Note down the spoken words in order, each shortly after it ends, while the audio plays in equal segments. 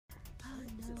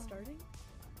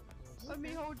Let me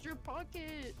hold your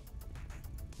pocket.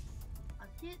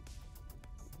 Bucket?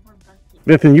 Or bucket?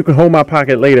 Listen, you can hold my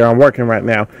pocket later. I'm working right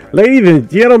now. Ladies and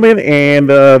gentlemen, and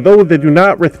those that do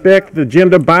not respect the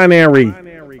gender binary,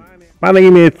 my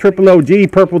name is Triple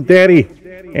OG Purple Daddy,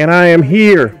 and I am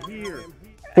here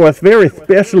for a very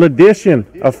special edition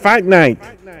of Fight Night.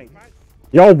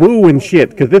 Y'all woo and shit,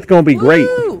 because this is going to be great.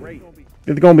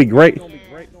 It's going to be great.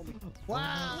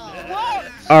 Wow.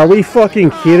 Are we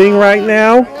fucking kidding right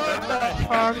now?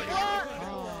 I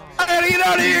gotta get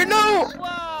out of here, no!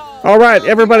 All right,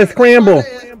 everybody scramble.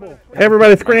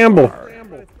 Everybody scramble.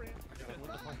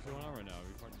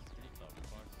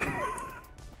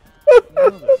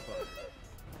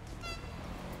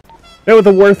 That was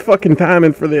the worst fucking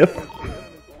timing for this.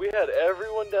 We had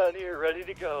everyone down here ready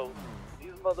to go.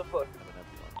 These motherfuckers.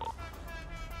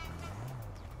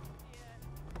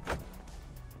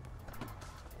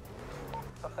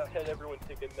 I had everyone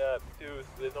take a nap too,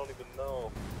 so they don't even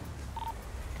know.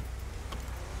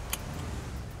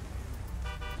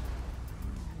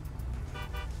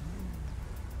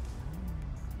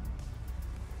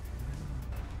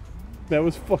 That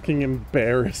was fucking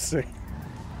embarrassing.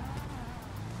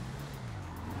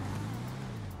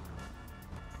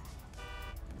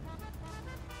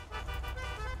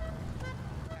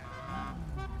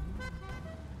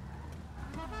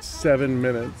 Seven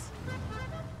minutes.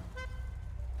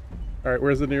 All right,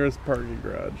 where's the nearest parking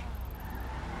garage?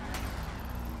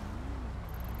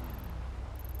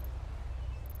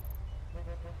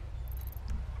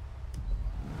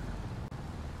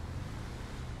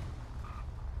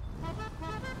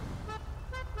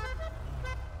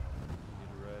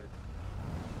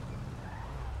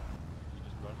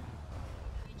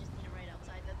 We just need it right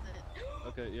outside, that's it.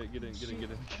 Okay, yeah, get in.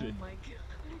 Oh my god.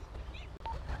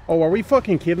 Oh, are we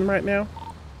fucking kidding right now?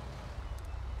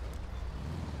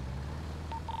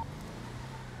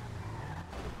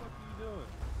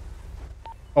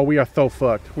 Oh, we are so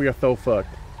fucked. We are so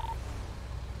fucked.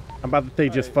 I'm about to say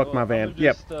just fuck my van.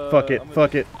 Yep, fuck it,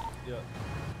 fuck it.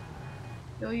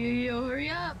 Yo, hurry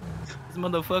up. This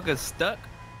motherfucker's stuck.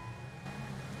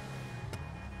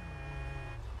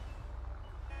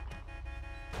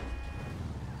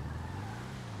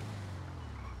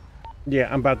 Yeah,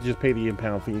 I'm about to just pay the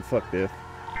impound fee. Fuck this.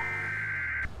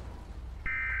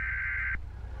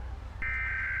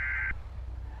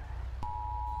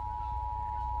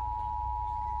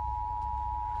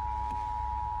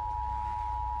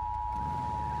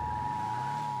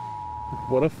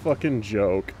 What a fucking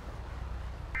joke.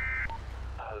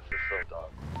 This is so dumb.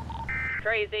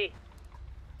 Crazy.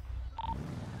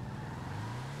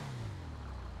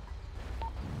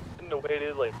 Couldn't have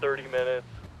waited like 30 minutes.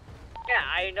 Yeah,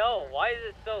 I know. Why is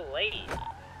it so late?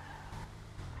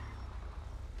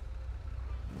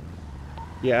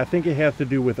 Yeah, I think it has to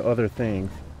do with other things.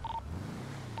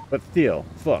 But still,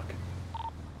 fuck.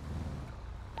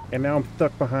 And now I'm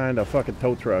stuck behind a fucking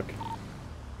tow truck.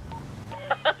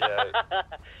 Yeah.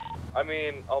 I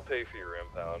mean, I'll pay for your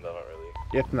impound. I don't really.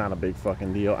 It's not a big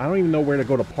fucking deal. I don't even know where to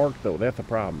go to park though. That's a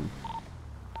problem.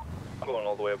 I'm going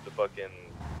all the way up to fucking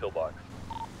Pillbox.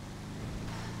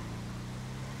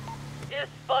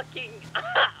 Just fucking.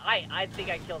 I think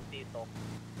I killed Cecil.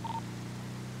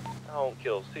 Don't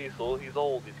kill Cecil. He's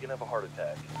old. He's gonna have a heart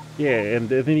attack. Yeah,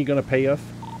 and isn't he gonna pay us?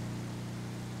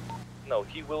 No,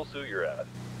 he will sue your ass.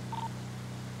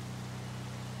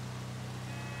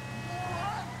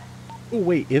 Oh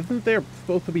wait, isn't there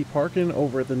supposed to be parking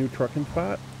over at the new trucking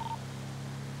spot?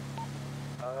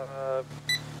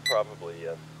 Probably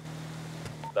yes.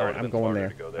 All right, I'm going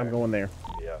there. I'm going there.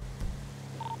 Yeah.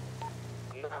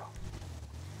 No.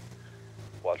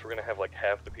 Watch, we're gonna have like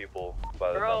half the people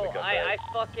by the time we Bro, come I back.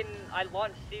 I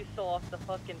launched Cecil off the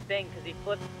fucking thing because he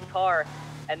flipped his car,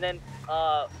 and then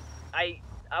I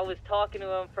was talking to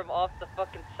him from off the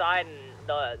fucking side, and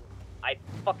I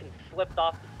fucking slipped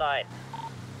off the side.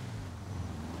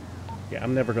 Yeah,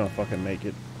 I'm never gonna fucking make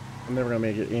it. I'm never gonna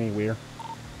make it anywhere.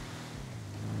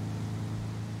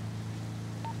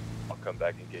 I'll come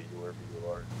back and get you wherever you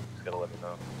are. Just gotta let me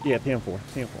know. Yeah, 10-4,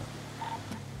 10-4.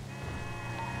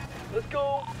 Let's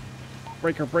go!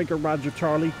 Breaker, Roger,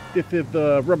 Charlie. This is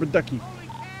the Rubber Ducky.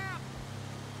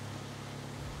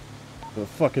 The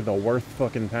fucking the worst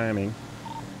fucking timing.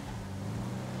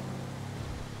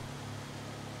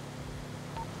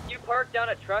 You parked down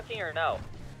at trucking or no?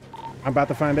 I'm about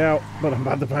to find out, but I'm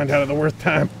about to find out at the worst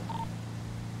time.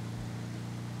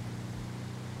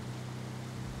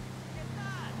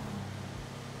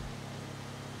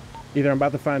 Either I'm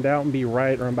about to find out and be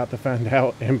right, or I'm about to find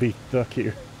out and be stuck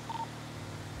here.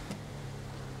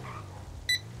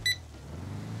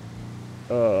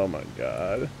 Oh my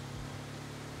god.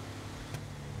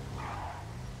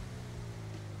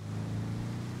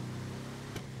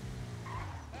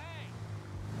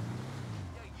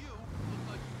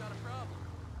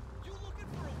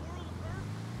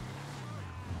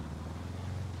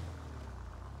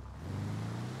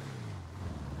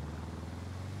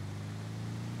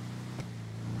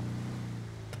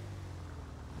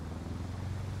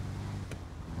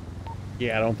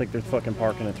 Yeah, I don't think there's fucking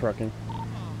parking and trucking.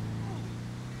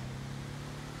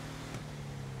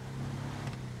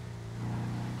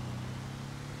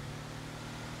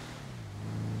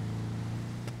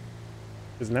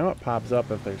 Because now it pops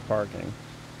up if there's parking.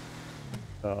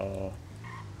 So...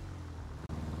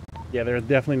 yeah, there's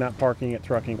definitely not parking at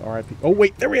trucking RIP. Oh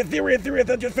wait, there is,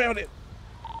 I just found it!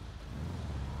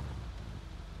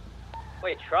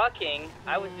 Wait, trucking?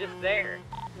 I was just there.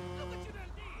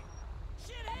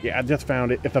 Yeah, I just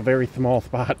found it. It's a very small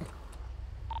spot.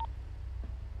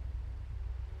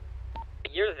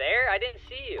 You're there? I didn't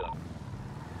see you.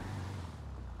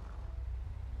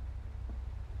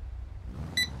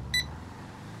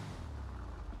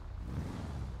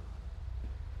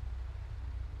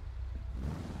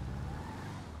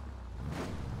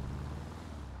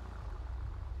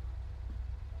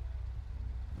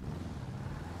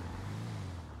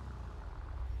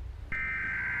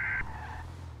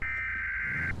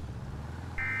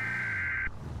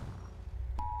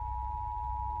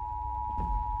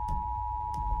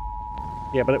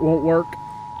 Yeah, but it won't work.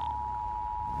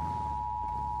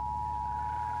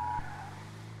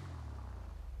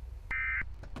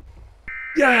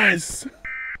 Yes!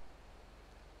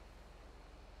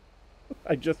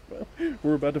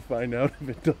 We're about to find out if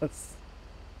it does.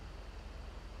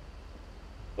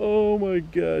 Oh my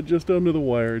god, just under the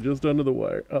wire, just under the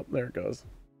wire. Oh, there it goes.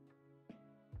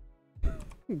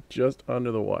 Just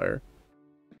under the wire.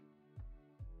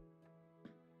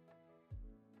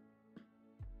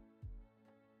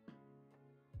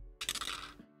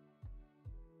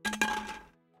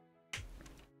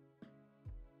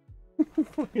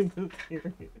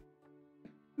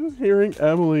 Just hearing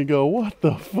Emily go, what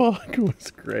the fuck,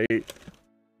 was great.